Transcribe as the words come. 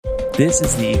This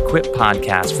is the Equip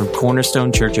Podcast from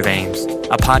Cornerstone Church of Ames,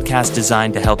 a podcast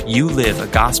designed to help you live a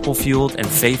gospel-fueled and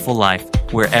faithful life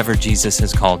wherever Jesus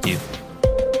has called you.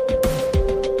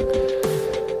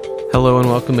 Hello and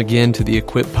welcome again to the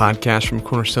Equip Podcast from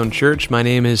Cornerstone Church. My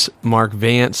name is Mark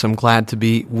Vance. I'm glad to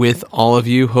be with all of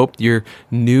you. Hope your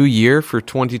new year for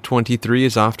 2023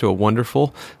 is off to a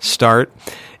wonderful start.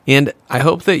 And I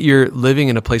hope that you're living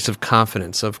in a place of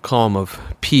confidence, of calm, of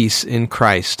peace in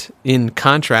Christ, in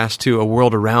contrast to a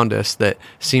world around us that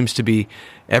seems to be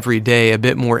every day a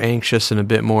bit more anxious and a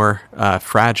bit more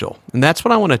fragile. And that's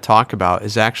what I want to talk about,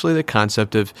 is actually the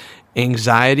concept of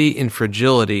anxiety and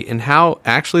fragility, and how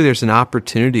actually there's an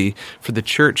opportunity for the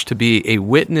church to be a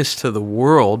witness to the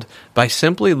world by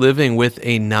simply living with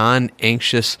a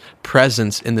non-anxious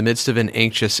presence in the midst of an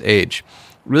anxious age.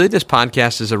 Really, this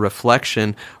podcast is a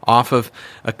reflection off of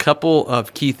a couple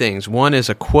of key things. One is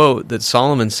a quote that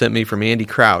Solomon sent me from Andy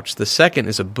Crouch. The second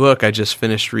is a book I just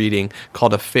finished reading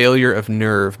called A Failure of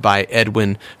Nerve by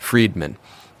Edwin Friedman.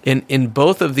 In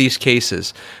both of these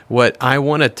cases, what I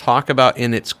want to talk about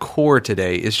in its core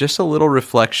today is just a little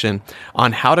reflection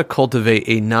on how to cultivate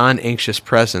a non-anxious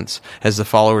presence as the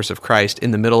followers of Christ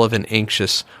in the middle of an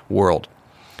anxious world.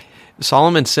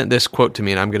 Solomon sent this quote to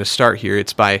me, and I'm going to start here.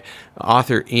 It's by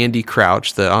author Andy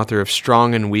Crouch, the author of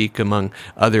Strong and Weak, among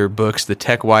other books, The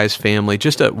TechWise Family,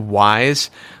 just a wise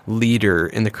leader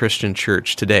in the Christian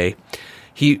church today.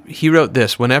 He wrote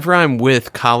this: "Whenever I'm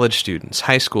with college students,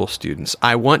 high school students,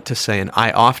 I want to say, and I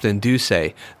often do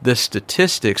say, the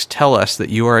statistics tell us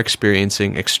that you are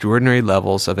experiencing extraordinary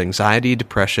levels of anxiety,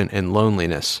 depression, and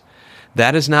loneliness.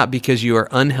 That is not because you are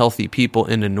unhealthy people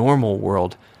in a normal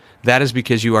world. That is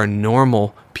because you are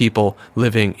normal people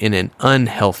living in an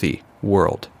unhealthy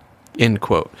world." End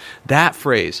quote. That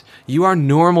phrase, "you are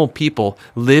normal people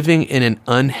living in an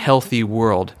unhealthy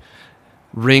world,"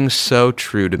 rings so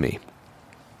true to me.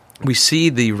 We see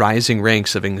the rising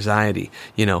ranks of anxiety,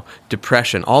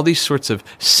 depression, all these sorts of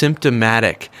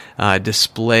symptomatic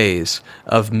displays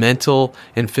of mental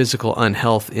and physical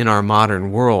unhealth in our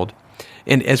modern world.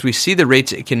 And as we see the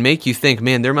rates, it can make you think,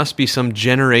 man, there must be some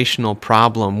generational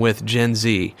problem with Gen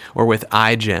Z or with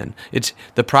iGen.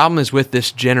 The problem is with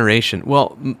this generation.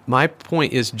 Well, my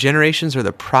point is generations are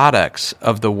the products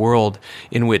of the world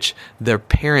in which their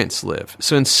parents live.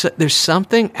 So there's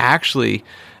something actually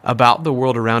about the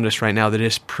world around us right now that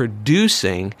is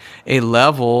producing a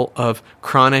level of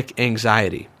chronic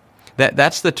anxiety.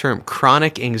 That's the term,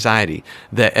 chronic anxiety,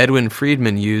 that Edwin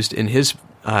Friedman used in his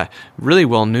really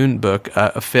well-known book,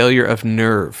 A Failure of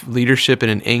Nerve, Leadership in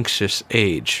an Anxious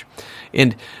Age.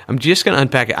 And I'm just going to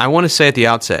unpack it. I want to say at the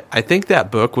outset, I think that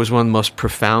book was one of the most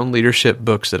profound leadership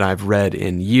books that I've read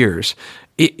in years.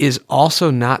 It is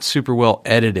also not super well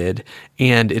edited,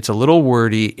 and it's a little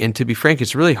wordy, and to be frank,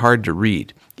 it's really hard to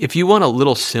read. If you want a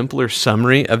little simpler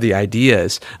summary of the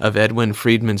ideas of Edwin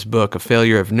Friedman's book, A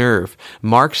Failure of Nerve,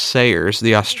 Mark Sayers,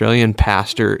 the Australian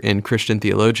pastor and Christian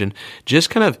theologian, just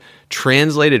kind of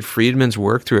translated Friedman's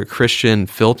work through a Christian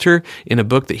filter in a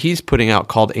book that he's putting out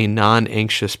called A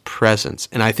Non-Anxious Presence.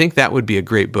 And I think that would be a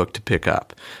great book to pick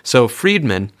up. So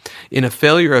Friedman, in A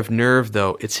Failure of Nerve,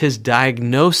 though, it's his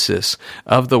diagnosis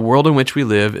of the world in which we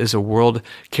live is a world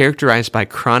characterized by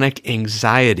chronic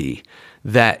anxiety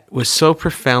that was so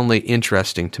profoundly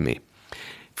interesting to me.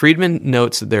 Friedman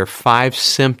notes that there are 5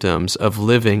 symptoms of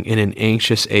living in an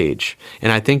anxious age,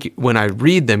 and I think when I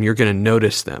read them, you're going to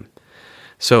notice them.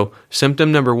 So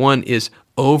symptom number 1 is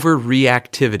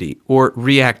overreactivity or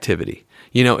reactivity.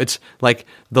 It's like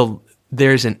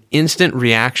there's an instant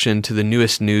reaction to the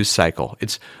newest news cycle.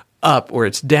 It's up or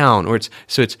it's down or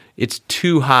it's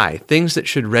too high. Things that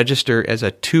should register as a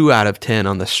 2 out of 10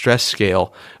 on the stress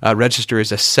scale register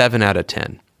as a 7 out of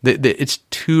 10. It's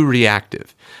too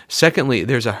reactive. Secondly,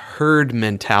 there's a herd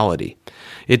mentality.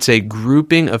 It's a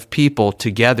grouping of people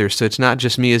together, so it's not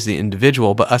just me as the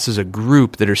individual, but us as a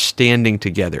group that are standing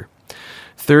together.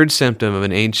 Third symptom of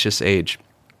an anxious age,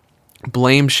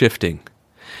 blame shifting.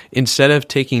 Instead of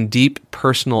taking deep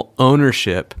personal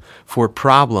ownership for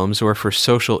problems or for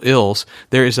social ills,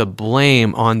 there is a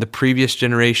blame on the previous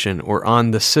generation or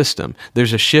on the system.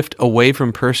 There's a shift away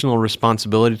from personal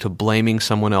responsibility to blaming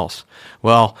someone else.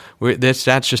 Well, that's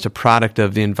just a product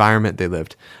of the environment they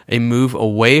lived. A move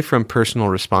away from personal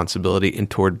responsibility and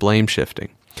toward blame shifting.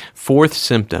 Fourth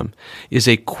symptom is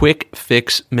a quick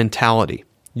fix mentality.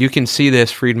 You can see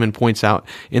this, Friedman points out,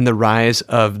 in the rise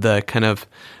of the kind of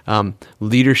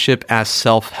leadership as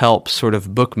self-help sort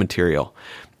of book material.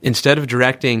 Instead of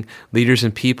directing leaders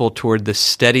and people toward the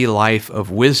steady life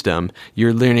of wisdom,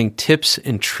 you're learning tips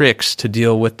and tricks to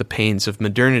deal with the pains of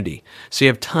modernity. So you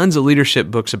have tons of leadership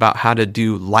books about how to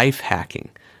do life hacking.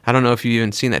 I don't know if you've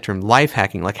even seen that term, life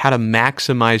hacking, like how to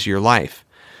maximize your life.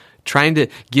 Trying to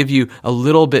give you a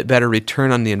little bit better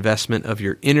return on the investment of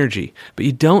your energy. But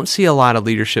you don't see a lot of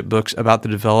leadership books about the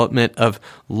development of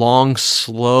long,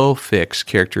 slow fix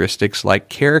characteristics like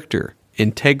character,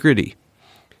 integrity.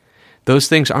 Those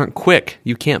things aren't quick.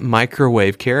 You can't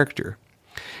microwave character.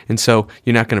 And so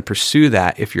you're not going to pursue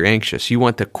that if you're anxious. You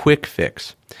want the quick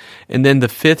fix. And then the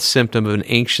fifth symptom of an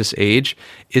anxious age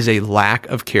is a lack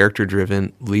of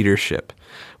character-driven leadership.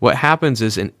 What happens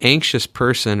is an anxious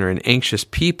person or an anxious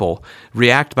people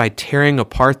react by tearing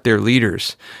apart their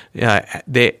leaders.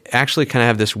 They actually kind of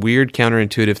have this weird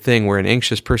counterintuitive thing where an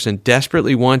anxious person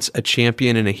desperately wants a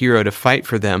champion and a hero to fight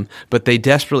for them, but they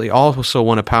desperately also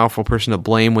want a powerful person to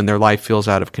blame when their life feels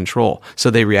out of control. So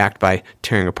they react by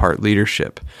tearing apart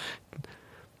leadership.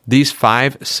 These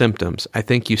 5 symptoms I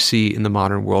think you see in the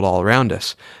modern world all around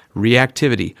us.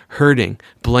 Reactivity, hurting,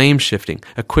 blame shifting,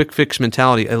 a quick fix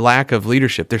mentality, a lack of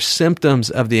leadership. They're symptoms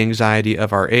of the anxiety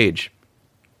of our age.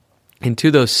 And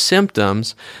to those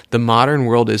symptoms, the modern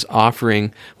world is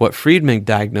offering what Friedman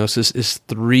diagnoses is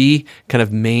 3 kind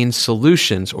of main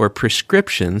solutions or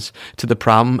prescriptions to the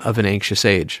problem of an anxious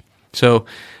age. So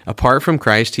apart from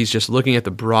Christ, he's just looking at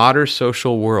the broader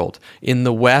social world, in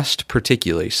the West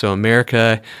particularly, so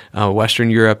America, Western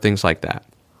Europe, things like that.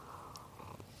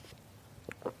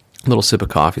 A little sip of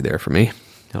coffee there for me.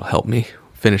 It'll help me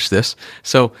finish this.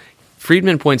 So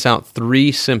Friedman points out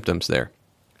 3 symptoms there.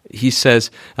 He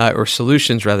says, or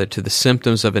solutions rather, to the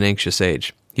symptoms of an anxious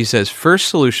age. He says, first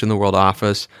solution the world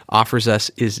offers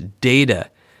us is data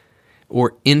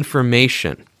or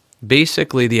information.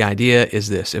 Basically, the idea is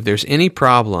this. If there's any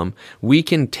problem, we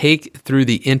can take through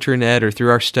the internet or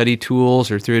through our study tools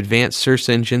or through advanced search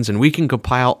engines, and we can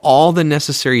compile all the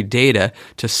necessary data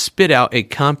to spit out a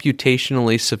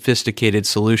computationally sophisticated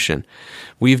solution.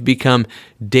 We've become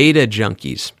data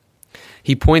junkies.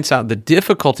 He points out the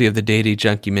difficulty of the data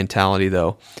junkie mentality,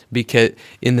 though, because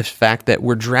in the fact that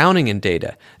we're drowning in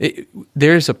data.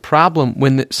 There's a problem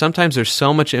when sometimes there's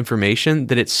so much information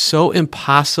that it's so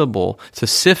impossible to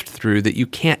sift through that you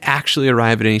can't actually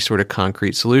arrive at any sort of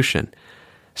concrete solution.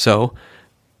 So,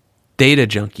 data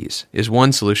junkies is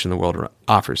one solution the world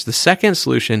offers. The second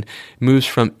solution moves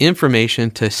from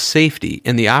information to safety,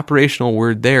 and the operational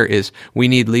word there is we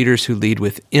need leaders who lead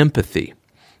with empathy.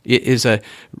 It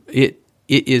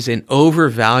is an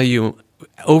overvaluing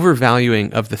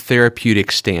of the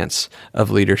therapeutic stance of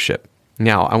leadership.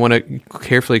 Now, I want to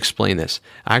carefully explain this.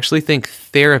 I actually think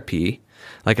therapy,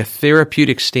 like a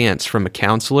therapeutic stance from a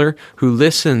counselor who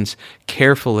listens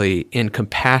carefully and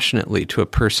compassionately to a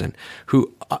person,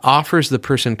 who offers the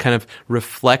person kind of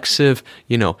reflexive,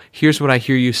 here's what I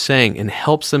hear you saying, and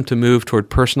helps them to move toward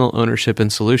personal ownership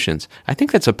and solutions. I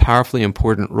think that's a powerfully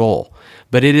important role.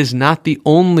 But it is not the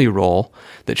only role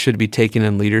that should be taken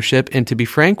in leadership. And to be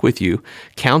frank with you,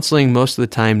 counseling most of the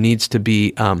time needs to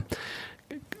be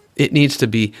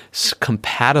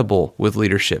compatible with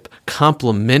leadership,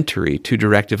 complementary to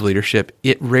directive leadership.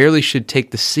 It rarely should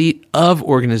take the seat of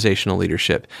organizational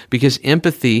leadership, because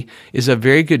empathy is a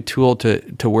very good tool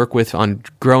to work with on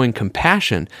growing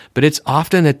compassion, but it's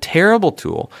often a terrible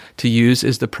tool to use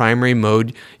as the primary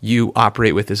mode you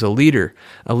operate with as a leader.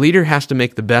 A leader has to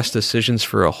make the best decisions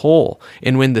for a whole,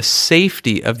 and when the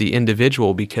safety of the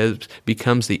individual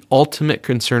becomes the ultimate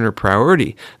concern or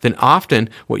priority, then often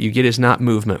what you get is not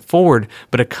movement forward,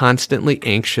 but a constantly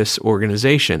anxious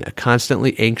organization, a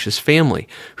constantly anxious family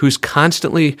who's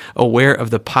constantly aware of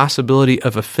the possibility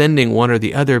of offending one or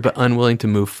the other, but unwilling to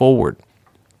move forward.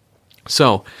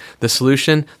 So the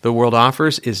solution the world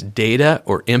offers is data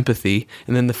or empathy.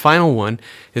 And then the final one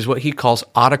is what he calls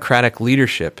autocratic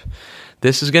leadership.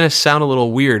 This is going to sound a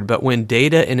little weird, but when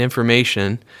data and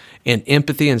information and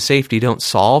empathy and safety don't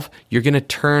solve, you're going to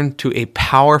turn to a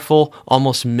powerful,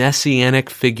 almost messianic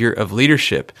figure of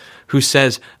leadership who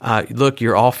says, look,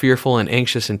 you're all fearful and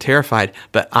anxious and terrified,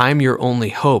 but I'm your only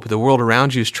hope. The world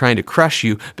around you is trying to crush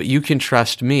you, but you can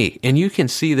trust me. And you can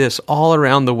see this all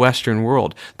around the Western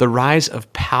world. The rise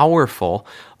of powerful,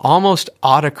 almost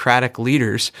autocratic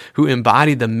leaders who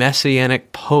embody the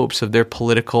messianic hopes of their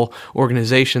political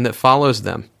organization that follows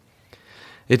them.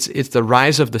 It's the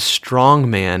rise of the strong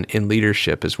man in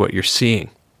leadership is what you're seeing.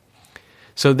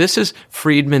 So this is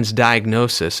Friedman's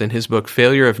diagnosis in his book,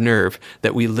 Failure of Nerve,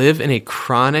 that we live in a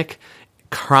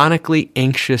chronically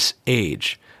anxious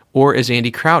age. Or as Andy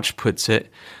Crouch puts it,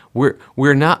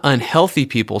 we're not unhealthy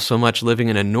people so much living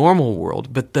in a normal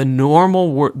world, but the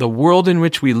world in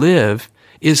which we live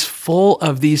is full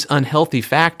of these unhealthy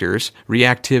factors: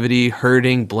 reactivity,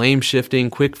 hurting, blame shifting,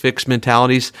 quick fix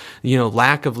mentalities,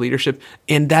 lack of leadership,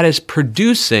 and that is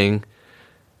producing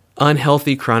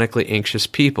unhealthy, chronically anxious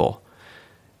people.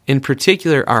 In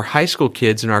particular, our high school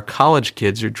kids and our college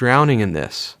kids are drowning in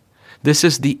this. This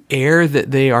is the air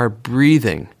that they are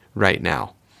breathing right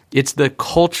now. It's the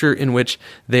culture in which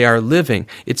they are living.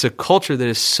 It's a culture that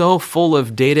is so full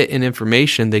of data and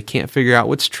information they can't figure out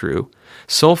what's true,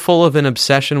 so full of an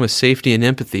obsession with safety and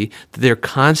empathy that they're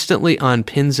constantly on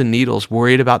pins and needles,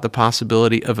 worried about the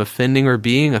possibility of offending or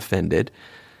being offended.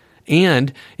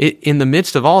 And in the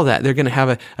midst of all that, they're going to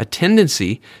have a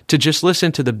tendency to just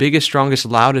listen to the biggest, strongest,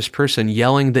 loudest person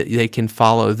yelling that they can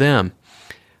follow them,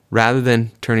 rather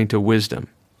than turning to wisdom.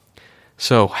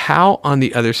 So how on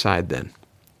the other side then?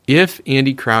 If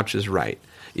Andy Crouch is right,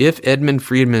 if Edmund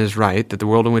Friedman is right, that the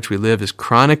world in which we live is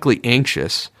chronically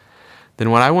anxious, then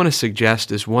what I want to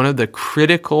suggest is one of the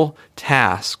critical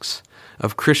tasks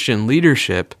of Christian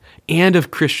leadership and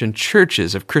of Christian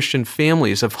churches, of Christian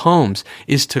families, of homes,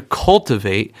 is to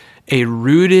cultivate a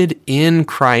rooted in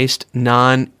Christ,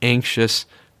 non-anxious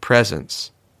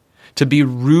presence. To be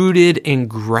rooted and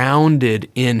grounded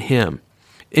in Him.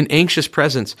 An anxious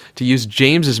presence, to use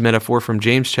James's metaphor from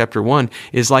James chapter 1,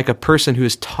 is like a person who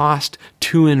is tossed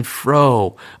to and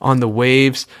fro on the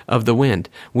waves of the wind.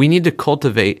 We need to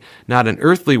cultivate not an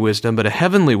earthly wisdom, but a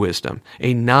heavenly wisdom.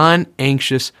 A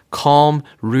non-anxious, calm,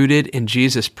 rooted in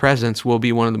Jesus' presence will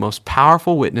be one of the most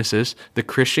powerful witnesses the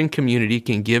Christian community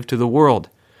can give to the world.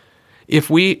 If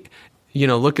we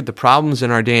look at the problems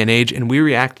in our day and age, and we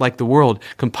react like the world,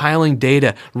 compiling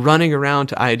data, running around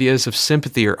to ideas of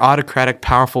sympathy or autocratic,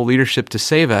 powerful leadership to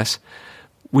save us,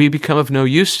 we become of no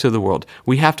use to the world.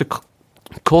 We have to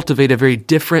cultivate a very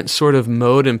different sort of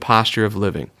mode and posture of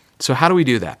living. So how do we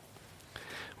do that?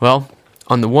 Well,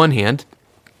 on the one hand,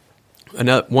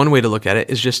 one way to look at it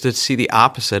is just to see the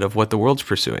opposite of what the world's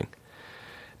pursuing.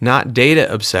 Not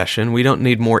data obsession. We don't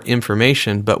need more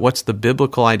information, but what's the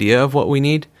biblical idea of what we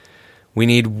need? We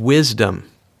need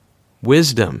wisdom.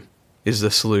 Wisdom is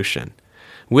the solution.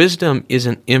 Wisdom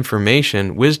isn't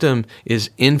information. Wisdom is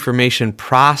information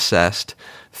processed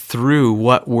through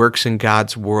what works in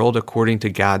God's world according to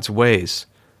God's ways.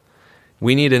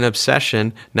 We need an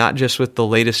obsession not just with the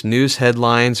latest news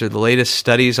headlines or the latest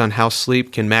studies on how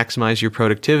sleep can maximize your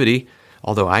productivity,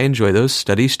 although I enjoy those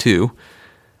studies too.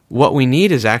 What we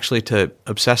need is actually to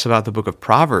obsess about the book of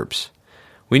Proverbs.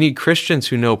 We need Christians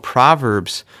who know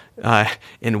Proverbs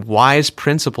and wise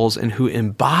principles and who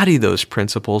embody those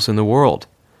principles in the world.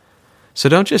 So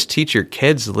don't just teach your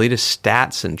kids the latest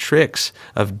stats and tricks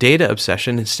of data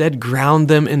obsession. Instead, ground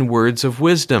them in words of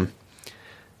wisdom.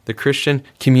 The Christian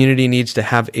community needs to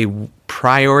have a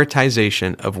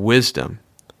prioritization of wisdom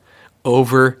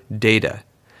over data.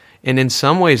 And in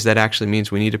some ways, that actually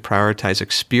means we need to prioritize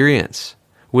experience.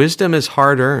 Wisdom is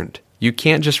hard-earned. You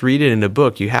can't just read it in a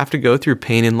book. You have to go through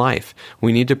pain in life.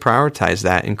 We need to prioritize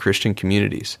that in Christian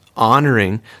communities,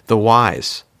 honoring the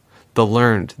wise, the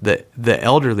learned, the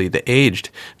elderly, the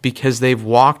aged, because they've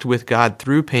walked with God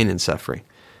through pain and suffering.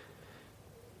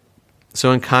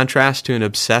 So in contrast to an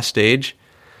obsessed age,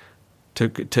 to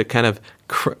kind of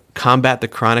combat the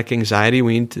chronic anxiety,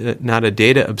 we need not a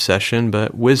data obsession,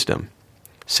 but wisdom.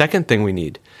 Second thing we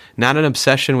need, not an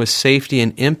obsession with safety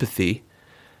and empathy,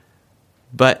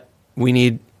 but we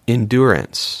need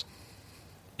endurance.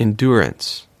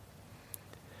 Endurance.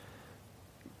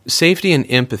 Safety and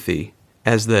empathy,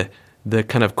 as the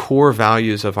kind of core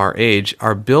values of our age,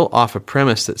 are built off a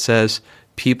premise that says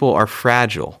people are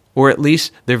fragile, or at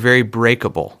least they're very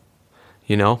breakable.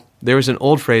 There was an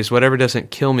old phrase, whatever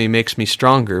doesn't kill me makes me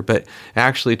stronger, but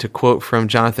actually, to quote from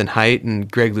Jonathan Haidt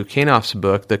and Greg Lukianoff's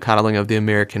book, The Coddling of the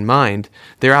American Mind,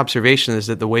 their observation is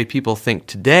that the way people think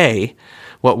today,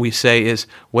 what we say is,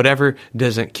 whatever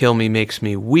doesn't kill me makes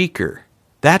me weaker.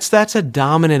 That's a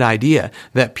dominant idea,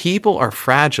 that people are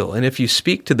fragile, and if you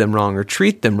speak to them wrong or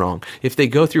treat them wrong, if they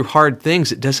go through hard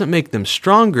things, it doesn't make them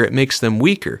stronger, it makes them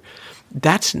weaker.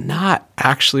 That's not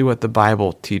actually what the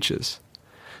Bible teaches.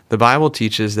 The Bible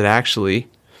teaches that actually,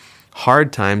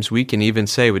 hard times, we can even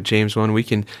say with James 1, we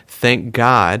can thank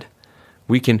God,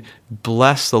 we can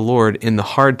bless the Lord in the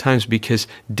hard times because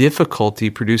difficulty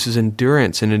produces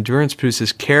endurance, and endurance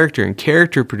produces character, and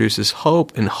character produces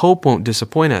hope, and hope won't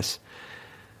disappoint us.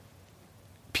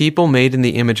 People made in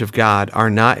the image of God are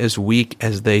not as weak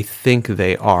as they think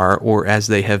they are or as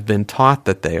they have been taught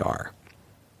that they are.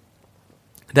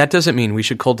 That doesn't mean we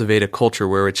should cultivate a culture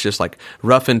where it's just like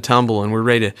rough and tumble and we're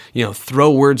ready to,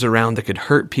 throw words around that could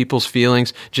hurt people's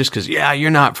feelings just because, you're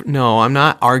not. No, I'm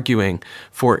not arguing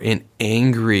for an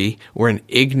angry or an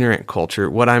ignorant culture.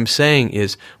 What I'm saying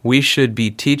is we should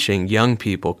be teaching young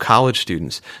people, college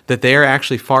students, that they are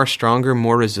actually far stronger,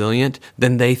 more resilient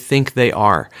than they think they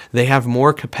are. They have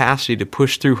more capacity to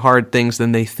push through hard things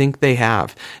than they think they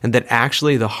have, and that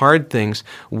actually the hard things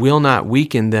will not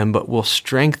weaken them, but will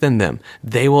strengthen them.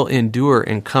 They will endure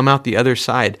and come out the other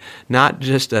side, not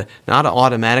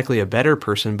automatically a better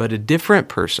person, but a different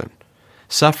person.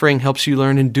 Suffering helps you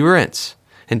learn endurance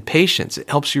and patience. It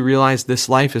helps you realize this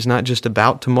life is not just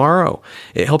about tomorrow.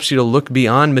 It helps you to look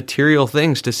beyond material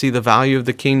things to see the value of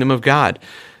the kingdom of God.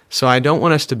 So I don't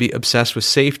want us to be obsessed with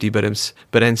safety,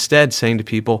 but instead saying to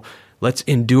people, let's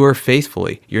endure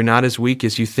faithfully. You're not as weak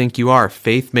as you think you are.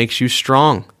 Faith makes you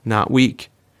strong, not weak.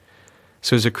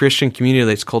 So as a Christian community,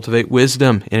 let's cultivate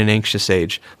wisdom in an anxious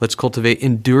age. Let's cultivate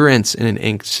endurance in an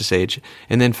anxious age.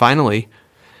 And then finally,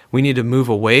 we need to move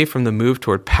away from the move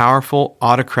toward powerful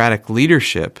autocratic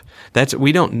leadership.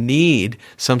 We don't need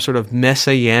some sort of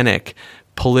messianic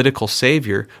political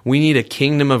savior. We need a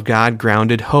kingdom of God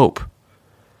grounded hope.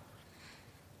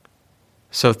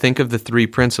 So think of the three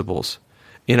principles.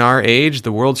 In our age,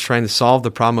 the world's trying to solve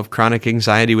the problem of chronic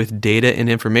anxiety with data and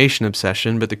information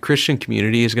obsession, but the Christian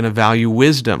community is going to value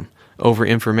wisdom over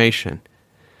information.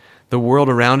 The world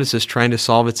around us is trying to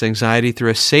solve its anxiety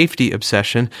through a safety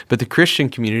obsession, but the Christian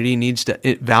community needs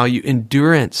to value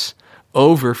endurance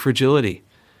over fragility.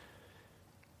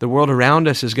 The world around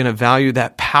us is going to value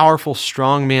that powerful,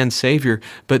 strong man Savior,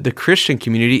 but the Christian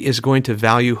community is going to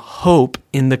value hope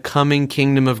in the coming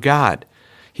kingdom of God.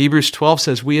 Hebrews 12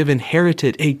 says, we have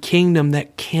inherited a kingdom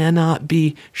that cannot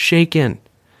be shaken,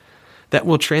 that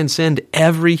will transcend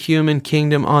every human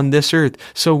kingdom on this earth.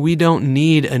 So we don't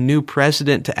need a new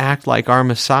president to act like our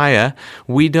Messiah.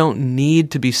 We don't need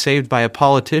to be saved by a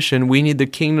politician. We need the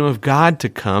kingdom of God to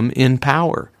come in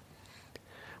power.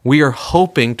 We are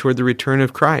hoping toward the return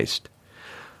of Christ.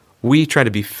 We try to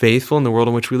be faithful in the world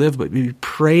in which we live, but we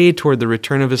pray toward the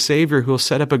return of a Savior who will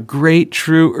set up a great,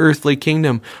 true earthly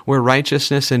kingdom where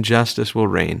righteousness and justice will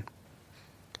reign.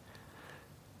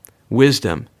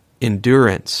 Wisdom,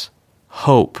 endurance,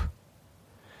 hope.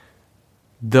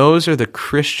 Those are the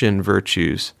Christian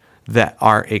virtues that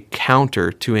are a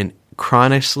counter to an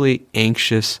chronically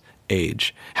anxious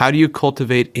age. How do you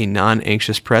cultivate a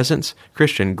non-anxious presence?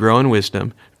 Christian, grow in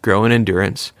wisdom, grow in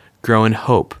endurance, grow in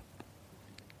hope.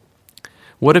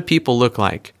 What do people look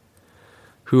like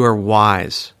who are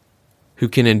wise, who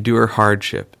can endure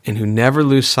hardship, and who never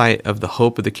lose sight of the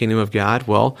hope of the kingdom of God?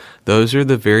 Well, those are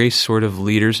the very sort of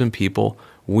leaders and people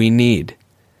we need.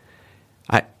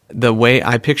 The way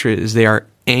I picture it is they are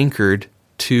anchored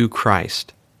to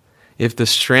Christ. If the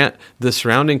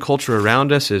surrounding culture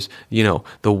around us is,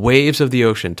 the waves of the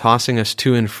ocean tossing us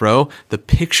to and fro, the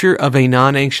picture of a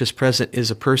non-anxious present is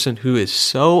a person who is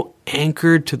so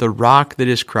anchored to the rock that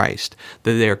is Christ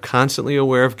that they are constantly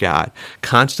aware of God,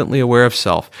 constantly aware of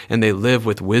self, and they live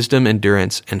with wisdom,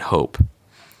 endurance, and hope.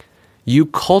 You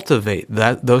cultivate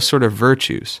those sort of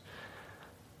virtues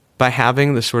by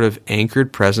having the sort of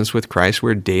anchored presence with Christ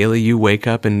where daily you wake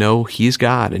up and know He's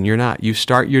God and you're not. You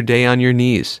start your day on your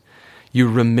knees. You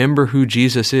remember who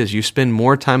Jesus is. You spend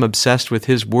more time obsessed with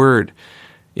His Word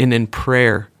and in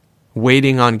prayer,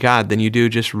 waiting on God than you do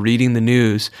just reading the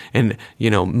news and,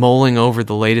 mulling over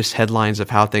the latest headlines of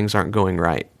how things aren't going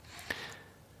right.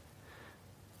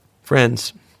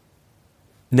 Friends,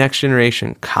 next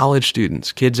generation, college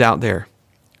students, kids out there,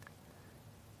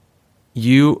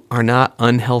 you are not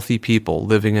unhealthy people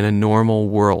living in a normal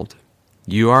world.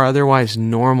 You are otherwise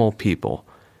normal people,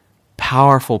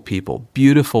 powerful people,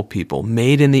 beautiful people,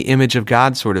 made in the image of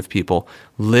God sort of people,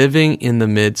 living in the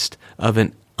midst of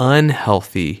an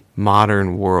unhealthy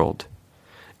modern world,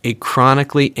 a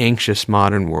chronically anxious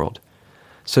modern world.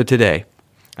 So today,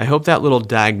 I hope that little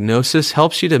diagnosis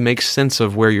helps you to make sense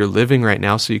of where you're living right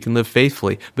now so you can live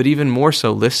faithfully. But even more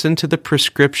so, listen to the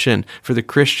prescription for the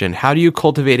Christian. How do you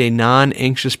cultivate a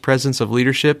non-anxious presence of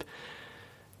leadership?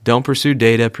 Don't pursue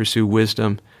data, pursue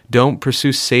wisdom. Don't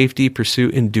pursue safety, pursue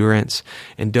endurance.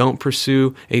 And don't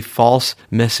pursue a false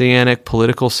messianic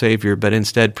political savior, but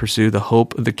instead pursue the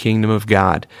hope of the kingdom of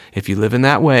God. If you live in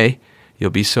that way,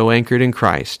 you'll be so anchored in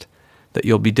Christ that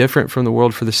you'll be different from the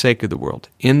world for the sake of the world,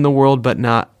 in the world but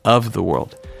not of the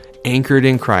world, anchored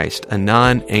in Christ, a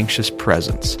non-anxious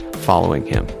presence following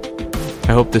Him.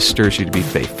 I hope this stirs you to be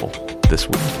faithful this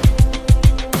week.